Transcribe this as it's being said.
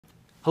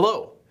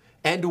Hello,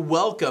 and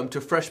welcome to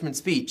Freshman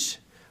Speech.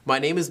 My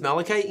name is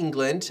Malachi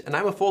England, and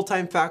I'm a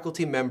full-time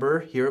faculty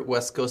member here at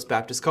West Coast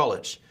Baptist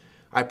College.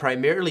 I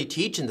primarily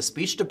teach in the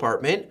speech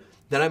department,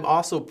 then I'm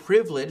also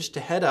privileged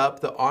to head up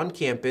the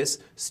on-campus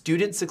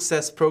Student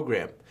Success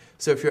Program.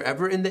 So if you're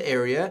ever in the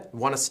area, you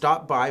want to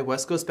stop by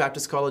West Coast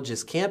Baptist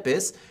College's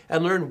campus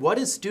and learn what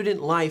is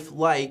student life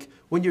like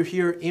when you're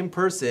here in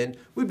person,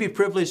 we'd be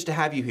privileged to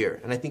have you here.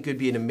 And I think it would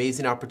be an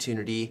amazing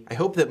opportunity. I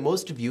hope that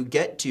most of you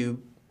get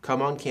to come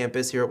on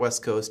campus here at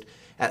West Coast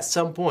at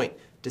some point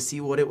to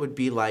see what it would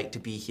be like to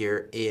be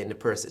here in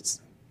person.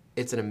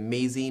 It's an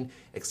amazing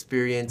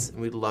experience, and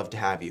we'd love to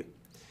have you.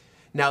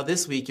 Now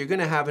this week, you're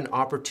going to have an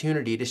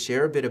opportunity to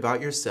share a bit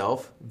about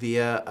yourself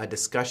via a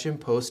discussion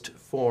post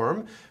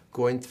form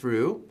going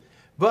through,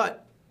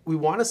 but we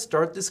want to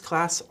start this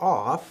class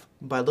off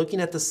by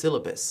looking at the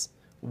syllabus.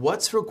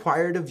 What's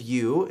required of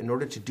you in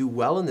order to do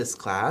well in this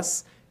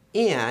class,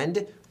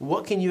 and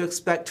what can you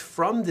expect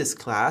from this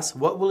class?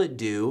 What will it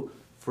do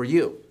for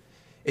you?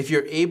 If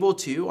you're able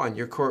to, on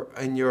your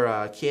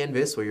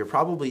Canvas, where you're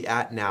probably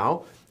at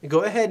now,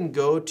 go ahead and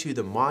go to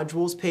the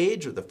modules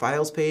page or the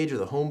files page or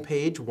the home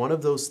page, one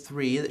of those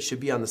three that should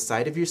be on the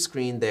side of your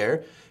screen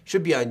there.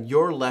 Should be on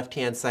your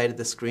left-hand side of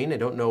the screen. I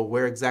don't know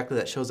where exactly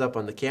that shows up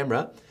on the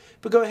camera,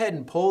 but go ahead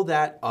and pull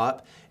that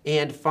up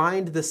and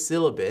find the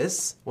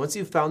syllabus. Once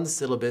you've found the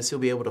syllabus,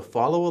 you'll be able to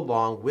follow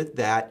along with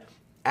that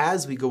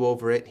as we go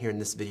over it here in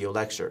this video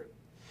lecture.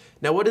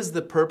 Now, what is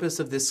the purpose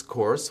of this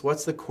course?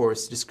 What's the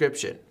course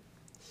description?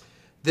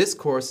 This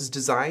course is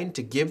designed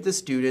to give the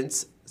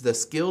students the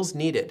skills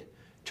needed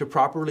to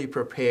properly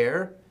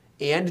prepare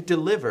and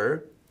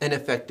deliver an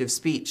effective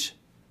speech.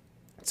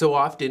 So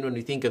often when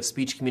we think of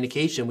speech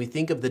communication, we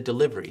think of the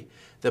delivery,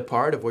 the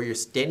part of where you're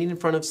standing in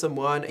front of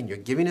someone and you're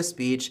giving a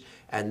speech,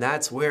 and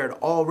that's where it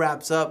all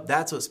wraps up.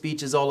 That's what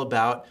speech is all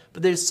about.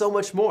 But there's so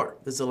much more.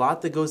 There's a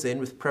lot that goes in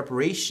with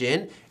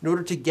preparation in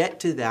order to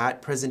get to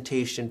that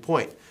presentation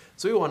point.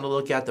 So we want to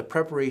look at the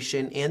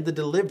preparation and the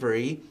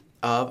delivery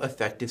of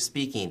effective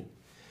speaking.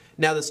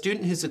 Now, the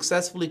student who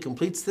successfully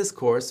completes this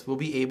course will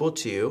be able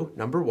to,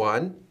 number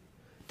one,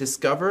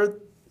 discover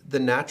the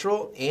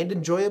natural and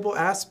enjoyable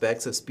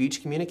aspects of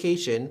speech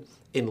communication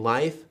in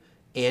life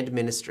and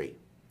ministry.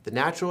 The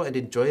natural and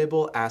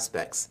enjoyable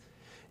aspects.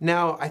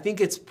 Now, I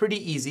think it's pretty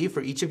easy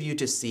for each of you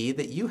to see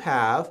that you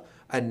have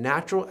a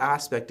natural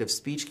aspect of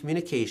speech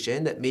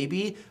communication that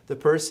maybe the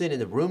person in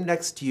the room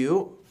next to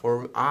you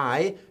or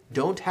I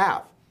don't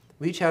have.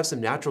 We each have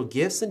some natural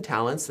gifts and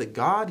talents that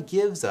God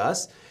gives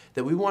us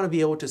that we want to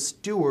be able to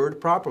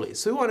steward properly.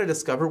 So we want to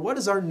discover what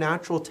is our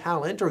natural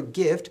talent or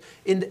gift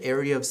in the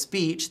area of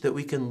speech that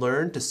we can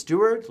learn to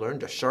steward, learn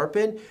to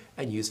sharpen,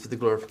 and use for the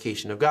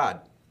glorification of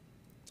God.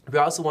 We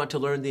also want to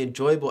learn the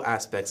enjoyable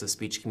aspects of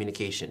speech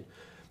communication.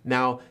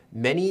 Now,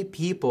 many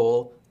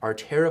people are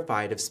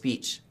terrified of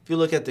speech. If you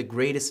look at the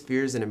greatest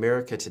fears in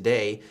America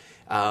today,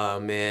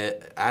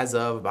 as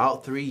of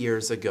about 3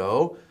 years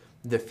ago,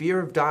 the fear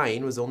of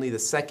dying was only the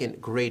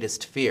second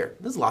greatest fear.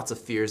 There's lots of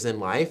fears in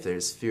life.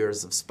 There's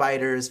fears of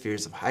spiders,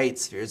 fears of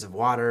heights, fears of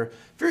water,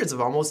 fears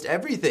of almost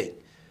everything.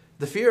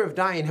 The fear of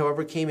dying,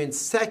 however, came in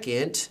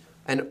second,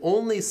 and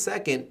only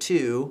second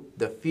to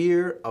the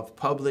fear of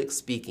public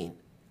speaking.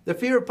 The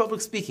fear of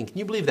public speaking, can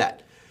you believe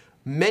that?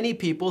 Many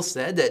people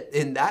said that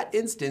in that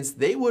instance,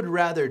 they would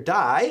rather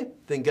die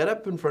than get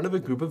up in front of a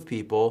group of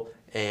people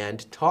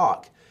and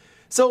talk.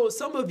 So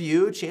some of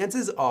you,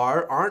 chances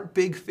are, aren't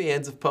big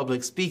fans of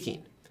public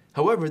speaking.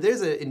 However, there's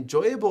an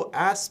enjoyable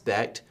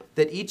aspect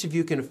that each of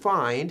you can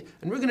find,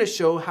 and we're going to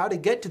show how to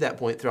get to that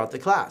point throughout the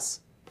class.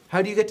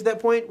 How do you get to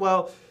that point?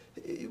 Well,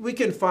 we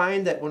can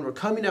find that when we're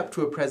coming up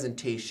to a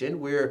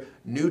presentation, we're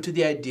new to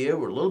the idea,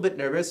 we're a little bit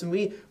nervous, and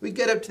we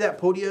get up to that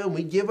podium,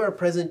 we give our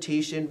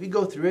presentation, we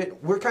go through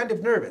it, we're kind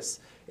of nervous.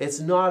 It's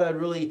not a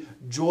really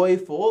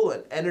joyful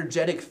and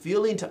energetic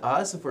feeling to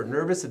us if we're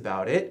nervous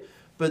about it.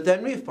 But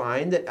then we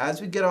find that as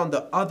we get on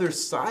the other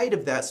side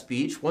of that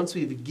speech, once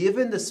we've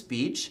given the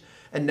speech,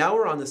 and now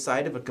we're on the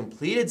side of a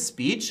completed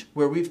speech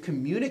where we've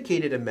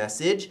communicated a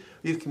message,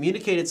 we've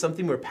communicated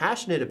something we're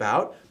passionate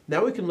about,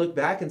 now we can look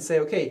back and say,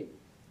 okay,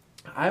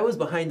 I was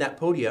behind that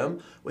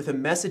podium with a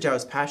message I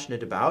was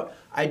passionate about.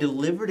 I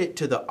delivered it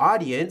to the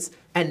audience,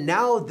 and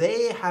now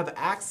they have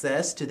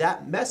access to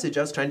that message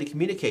I was trying to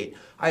communicate.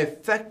 I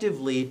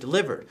effectively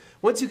delivered.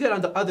 Once you get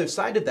on the other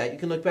side of that, you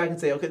can look back and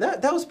say, okay,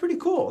 that was pretty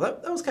cool.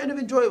 That was kind of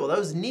enjoyable. That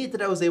was neat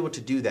that I was able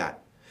to do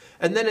that.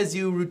 And then as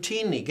you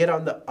routinely get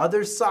on the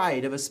other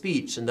side of a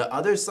speech, and the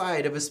other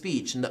side of a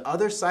speech, and the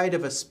other side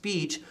of a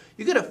speech,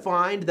 you're going to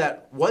find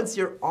that once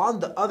you're on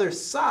the other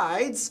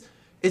sides,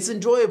 it's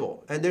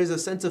enjoyable, and there's a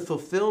sense of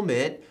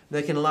fulfillment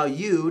that can allow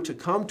you to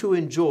come to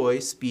enjoy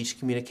speech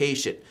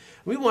communication.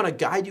 We want to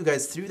guide you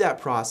guys through that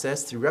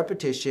process, through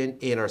repetition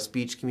in our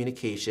speech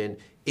communication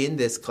in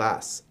this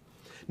class.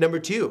 Number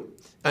two,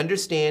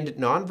 understand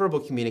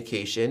nonverbal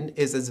communication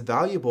is as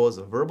valuable as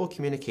a verbal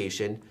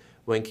communication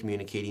when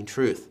communicating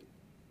truth.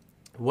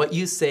 What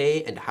you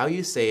say and how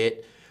you say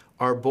it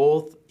are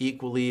both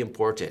equally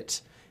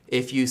important.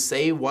 If you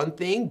say one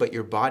thing, but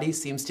your body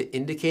seems to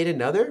indicate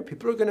another,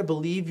 people are going to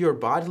believe your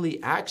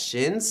bodily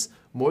actions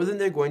more than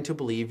they're going to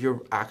believe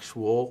your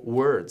actual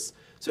words.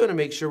 So we want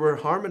to make sure we're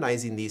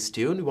harmonizing these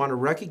two, and we want to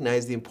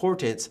recognize the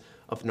importance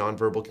of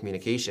nonverbal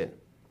communication.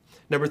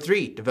 Number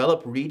 3,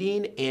 develop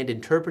reading and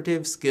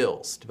interpretive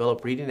skills.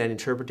 Develop reading and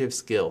interpretive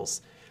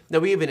skills. Now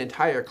we have an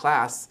entire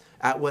class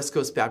at West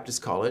Coast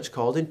Baptist College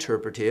called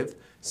Interpretive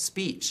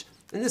Speech.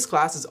 And this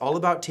class is all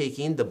about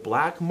taking the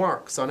black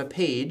marks on a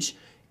page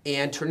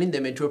and turning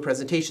them into a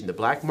presentation. The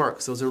black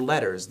marks, those are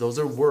letters, those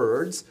are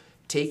words,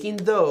 taking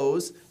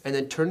those and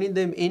then turning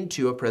them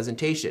into a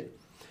presentation.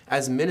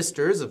 As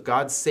ministers of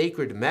God's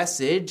sacred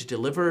message,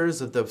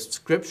 deliverers of the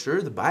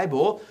scripture, the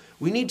Bible,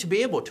 we need to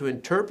be able to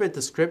interpret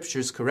the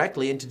scriptures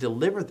correctly and to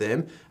deliver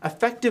them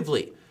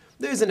effectively.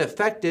 There's an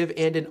effective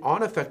and an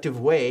ineffective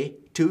way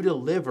to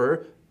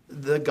deliver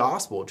the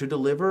gospel, to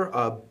deliver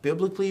a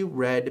biblically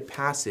read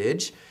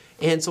passage.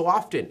 And so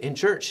often in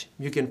church,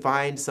 you can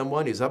find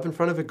someone who's up in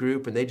front of a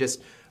group and they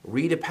just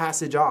read a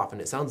passage off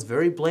and it sounds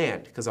very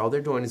bland because all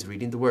they're doing is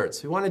reading the words.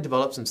 So we want to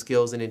develop some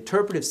skills in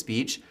interpretive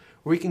speech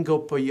where we can go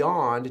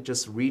beyond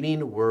just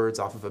reading words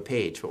off of a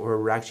page, but where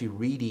we're actually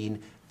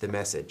reading the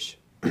message.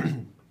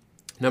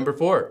 Number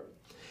 4,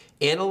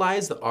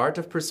 analyze the art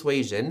of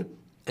persuasion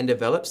and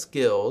develop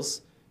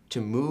skills to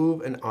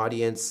move an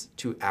audience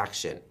to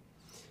action.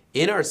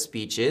 In our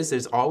speeches,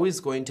 there's always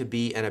going to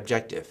be an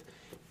objective.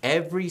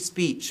 Every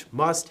speech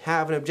must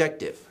have an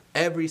objective.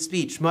 Every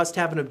speech must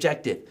have an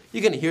objective.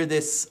 You're going to hear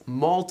this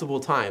multiple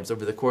times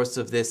over the course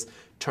of this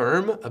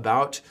term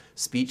about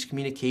speech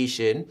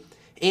communication.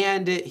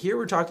 And here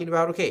we're talking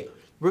about, okay,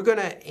 we're going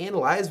to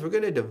analyze, we're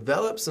going to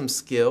develop some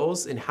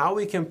skills in how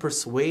we can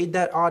persuade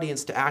that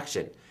audience to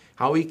action,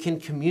 how we can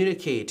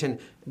communicate and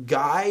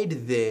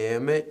guide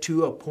them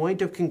to a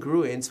point of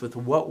congruence with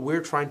what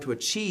we're trying to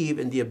achieve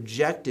and the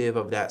objective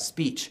of that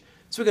speech.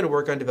 So we're going to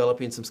work on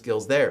developing some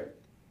skills there.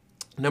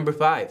 Number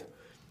 5,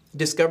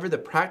 discover the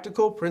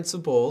practical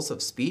principles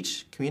of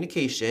speech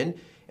communication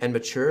and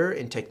mature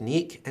in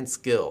technique and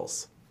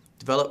skills.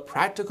 Develop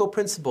practical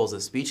principles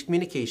of speech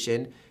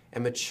communication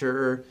and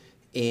mature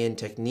in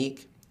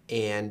technique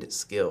and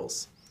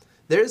skills.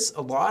 There's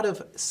a lot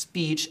of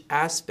speech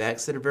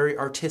aspects that are very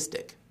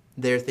artistic.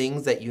 They're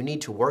things that you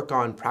need to work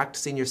on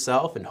practicing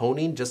yourself and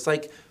honing, just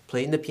like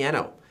playing the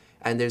piano.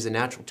 And there's a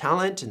natural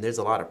talent and there's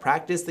a lot of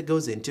practice that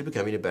goes into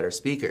becoming a better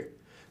speaker.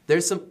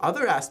 There's some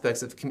other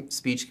aspects of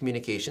speech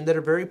communication that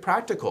are very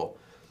practical.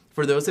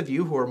 For those of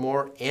you who are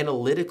more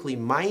analytically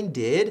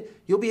minded,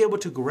 you'll be able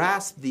to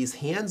grasp these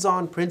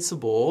hands-on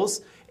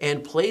principles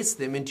and place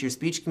them into your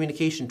speech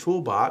communication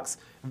toolbox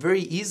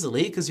very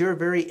easily because you're a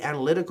very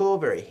analytical,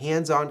 very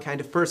hands-on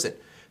kind of person.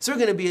 So we're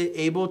going to be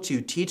able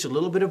to teach a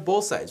little bit of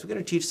both sides. We're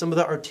going to teach some of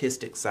the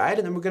artistic side,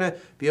 and then we're going to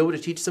be able to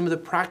teach some of the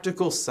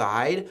practical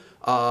side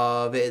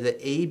of the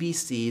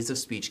ABCs of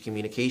speech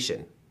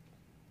communication.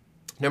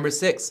 Number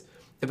 6,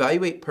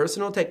 evaluate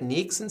personal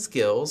techniques and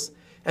skills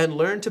and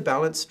learn to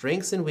balance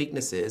strengths and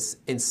weaknesses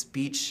in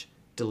speech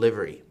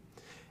delivery.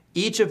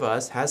 Each of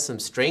us has some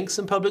strengths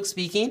in public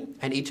speaking,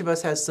 and each of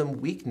us has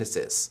some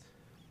weaknesses.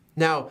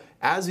 Now,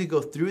 as we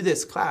go through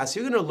this class,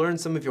 you're going to learn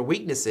some of your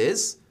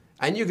weaknesses,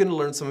 and you're going to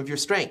learn some of your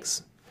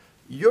strengths.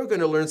 You're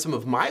going to learn some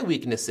of my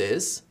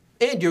weaknesses,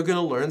 and you're going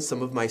to learn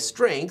some of my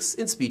strengths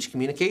in speech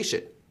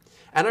communication.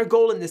 And our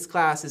goal in this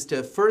class is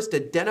to first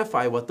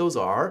identify what those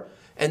are,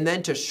 and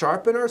then to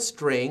sharpen our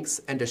strengths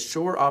and to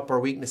shore up our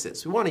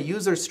weaknesses. We want to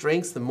use our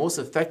strengths the most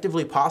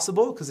effectively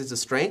possible because it's a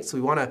strength, so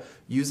we want to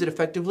use it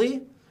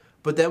effectively.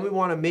 But then we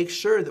want to make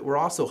sure that we're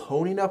also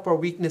honing up our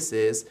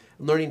weaknesses,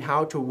 learning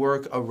how to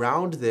work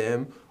around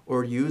them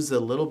or use the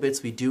little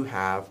bits we do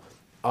have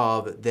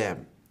of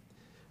them.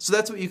 So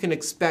that's what you can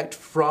expect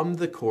from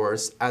the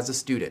course as a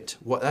student.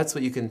 That's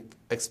what you can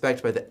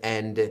expect by the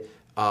end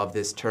of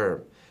this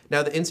term.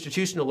 Now, the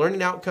institutional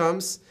learning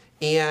outcomes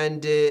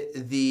and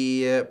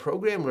the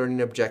program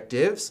learning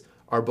objectives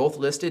are both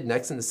listed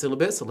next in the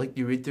syllabus. I'd like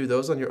you to read through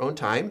those on your own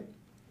time.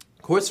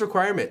 Course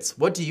requirements.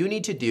 What do you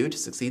need to do to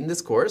succeed in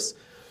this course?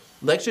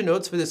 Lecture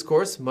notes for this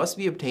course must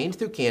be obtained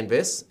through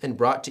Canvas and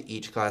brought to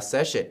each class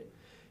session.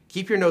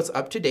 Keep your notes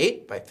up to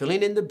date by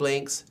filling in the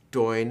blanks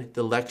during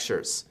the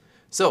lectures.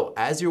 So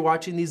as you're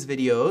watching these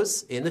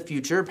videos in the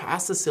future,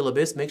 past the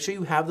syllabus, make sure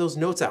you have those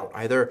notes out,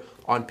 either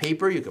on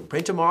paper, you can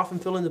print them off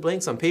and fill in the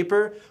blanks on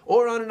paper,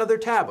 or on another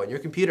tab on your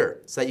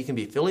computer, so that you can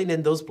be filling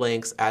in those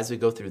blanks as we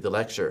go through the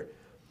lecture.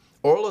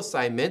 Oral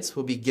assignments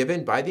will be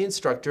given by the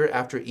instructor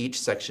after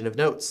each section of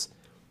notes.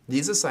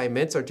 These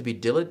assignments are to be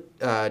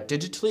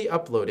digitally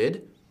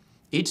uploaded.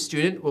 Each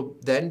student will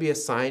then be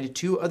assigned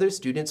 2 other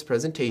students'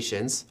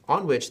 presentations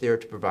on which they are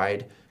to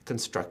provide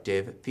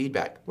constructive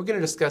feedback. We're going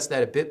to discuss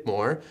that a bit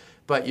more,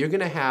 but you're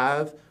going to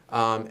have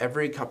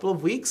every couple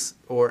of weeks,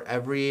 or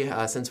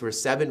since we're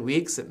 7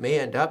 weeks, it may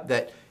end up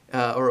that,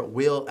 or it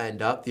will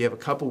end up, you have a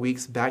couple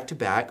weeks back to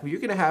back, where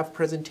you're going to have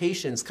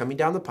presentations coming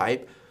down the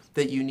pipe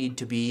that you need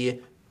to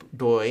be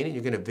doing, and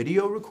you're going to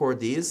video record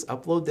these,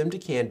 upload them to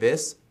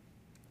Canvas,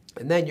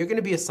 and then you're going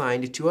to be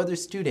assigned 2 other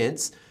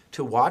students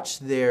to watch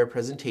their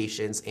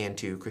presentations and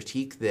to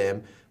critique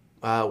them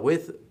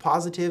with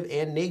positive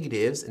and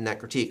negatives in that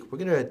critique. We're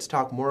going to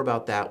talk more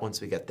about that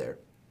once we get there.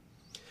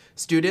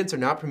 Students are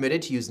not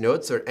permitted to use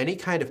notes or any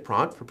kind of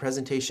prompt for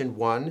presentation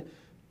 1,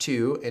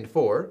 2, and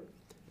 4.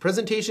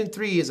 Presentation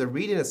 3 is a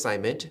reading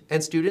assignment,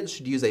 and students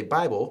should use a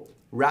Bible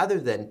rather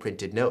than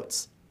printed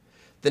notes.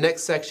 The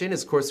next section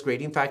is course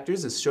grading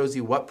factors. This shows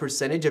you what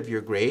percentage of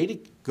your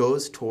grade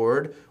goes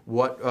toward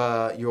what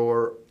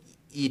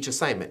each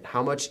assignment,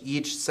 how much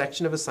each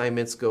section of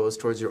assignments goes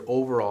towards your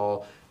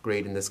overall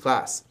grade in this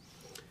class.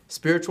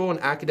 Spiritual and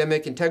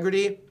academic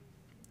integrity.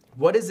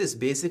 What is this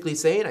basically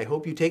saying? I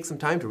hope you take some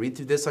time to read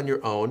through this on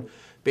your own.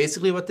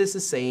 Basically what this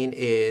is saying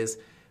is,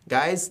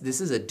 guys, this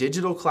is a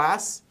digital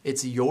class.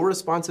 It's your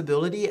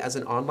responsibility as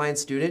an online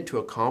student to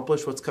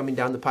accomplish what's coming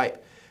down the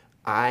pipe.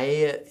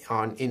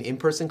 In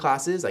in-person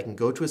classes, I can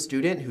go to a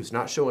student who's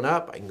not showing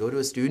up. I can go to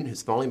a student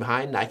who's falling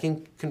behind, and I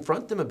can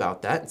confront them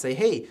about that and say,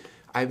 hey,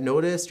 I've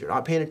noticed you're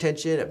not paying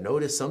attention. I've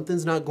noticed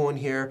something's not going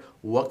here.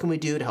 What can we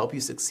do to help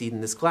you succeed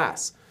in this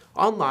class?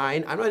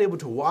 Online, I'm not able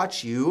to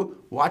watch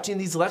you watching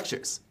these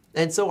lectures.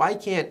 And so I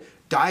can't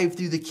dive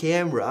through the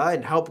camera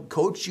and help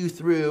coach you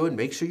through and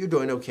make sure you're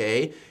doing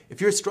okay.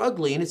 If you're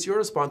struggling, it's your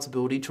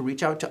responsibility to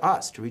reach out to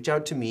us, to reach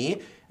out to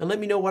me, and let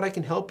me know what I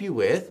can help you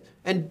with.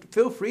 And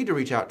feel free to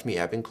reach out to me.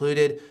 I've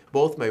included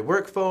both my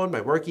work phone,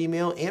 my work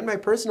email, and my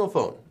personal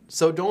phone.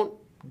 So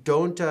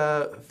don't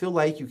feel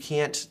like you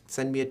can't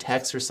send me a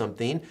text or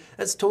something.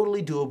 That's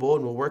totally doable,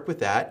 and we'll work with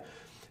that.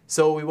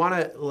 So we want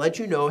to let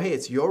you know, hey,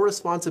 it's your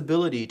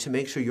responsibility to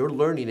make sure you're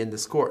learning in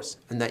this course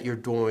and that you're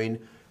doing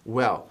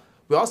well.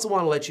 We also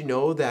want to let you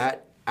know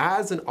that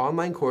as an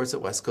online course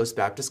at West Coast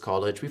Baptist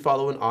College, we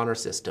follow an honor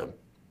system.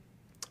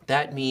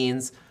 That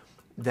means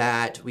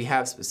that we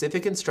have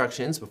specific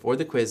instructions before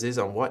the quizzes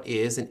on what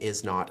is and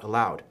is not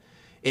allowed.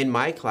 In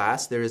my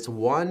class, there is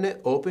one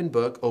open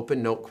book,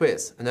 open note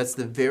quiz, and that's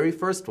the very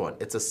first one.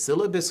 It's a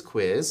syllabus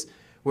quiz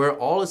where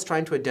all it's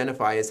trying to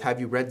identify is, have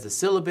you read the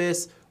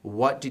syllabus?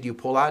 What did you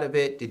pull out of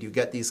it? Did you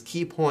get these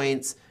key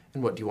points?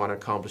 And what do you want to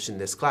accomplish in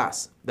this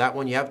class? That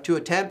one, you have 2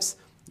 attempts.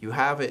 You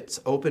have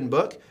its open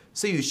book,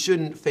 so you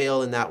shouldn't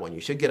fail in that one.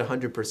 You should get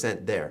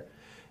 100% there.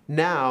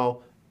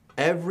 Now,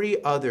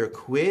 every other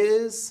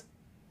quiz,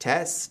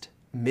 test,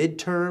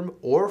 midterm,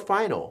 or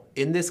final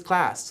in this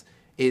class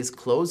is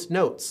closed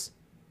notes,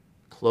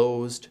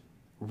 closed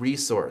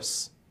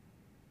resource.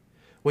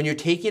 When you're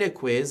taking a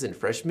quiz in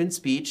freshman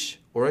speech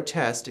or a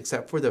test,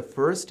 except for the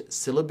first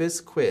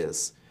syllabus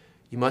quiz,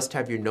 you must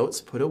have your notes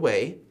put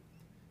away,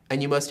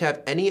 and you must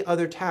have any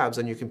other tabs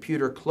on your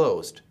computer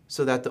closed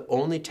so that the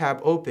only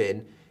tab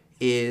open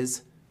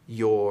is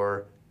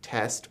your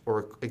test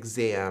or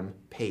exam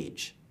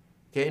page.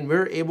 Okay, and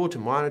we're able to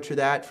monitor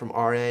that from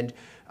our end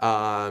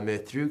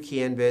through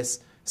Canvas.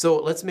 So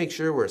let's make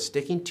sure we're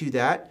sticking to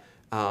that.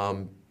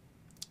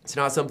 It's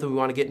not something we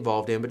want to get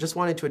involved in, but just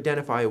wanted to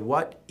identify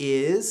what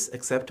is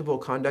acceptable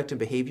conduct and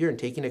behavior in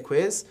taking a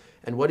quiz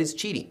and what is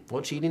cheating.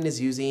 Well, cheating is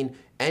using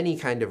any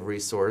kind of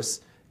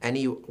resource,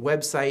 any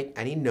website,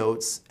 any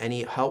notes,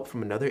 any help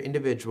from another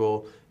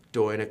individual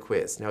during a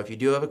quiz. Now, if you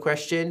do have a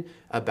question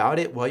about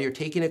it while you're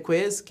taking a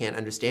quiz, can't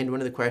understand one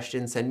of the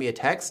questions, send me a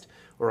text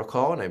or a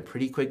call, and I'm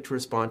pretty quick to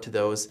respond to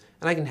those,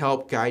 and I can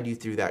help guide you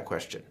through that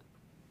question.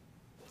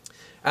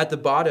 At the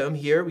bottom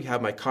here, we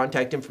have my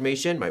contact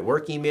information, my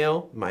work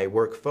email, my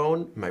work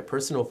phone, my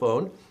personal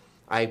phone.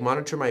 I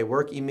monitor my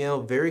work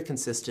email very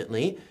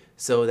consistently,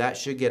 so that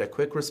should get a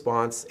quick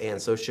response, and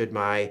so should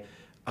my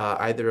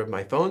either of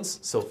my phones.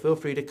 So feel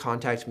free to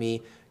contact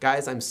me.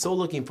 Guys, I'm so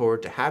looking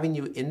forward to having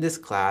you in this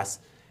class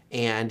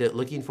and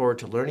looking forward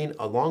to learning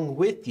along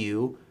with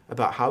you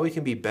about how we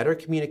can be better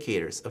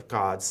communicators of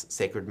God's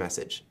sacred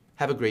message.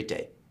 Have a great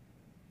day.